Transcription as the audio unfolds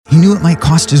it might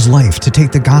cost his life to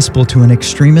take the gospel to an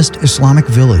extremist Islamic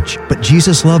village, but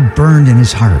Jesus' love burned in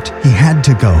his heart. He had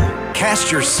to go.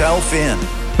 Cast yourself in.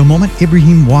 The moment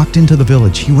Ibrahim walked into the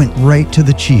village, he went right to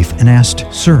the chief and asked,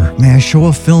 "Sir, may I show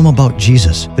a film about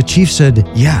Jesus?" The chief said,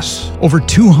 "Yes." Over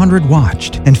 200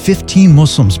 watched, and 15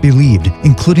 Muslims believed,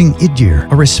 including Idir,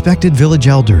 a respected village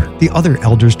elder. The other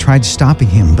elders tried stopping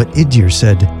him, but Idir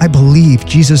said, "I believe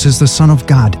Jesus is the Son of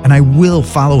God, and I will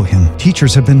follow him.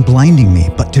 Teachers have been blinding me,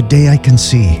 but today I can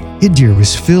see." Idir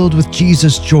was filled with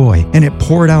Jesus' joy, and it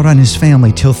poured out on his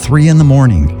family till 3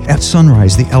 a.m. At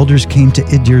sunrise, the elders came to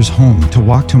Idir's home to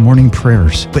walk to morning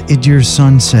prayers, but Idir's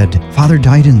son said, "Father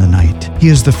died in the night. He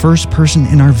is the first person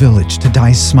in our village to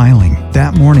die smiling."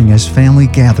 That morning, as family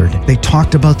gathered, they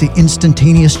talked about the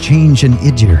instantaneous change in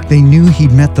Idir. They knew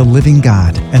he'd met the living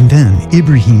God, and then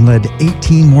Ibrahim led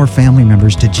 18 more family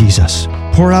members to Jesus.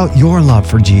 Pour out your love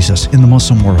for Jesus in the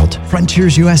Muslim world.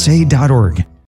 FrontiersUSA.org.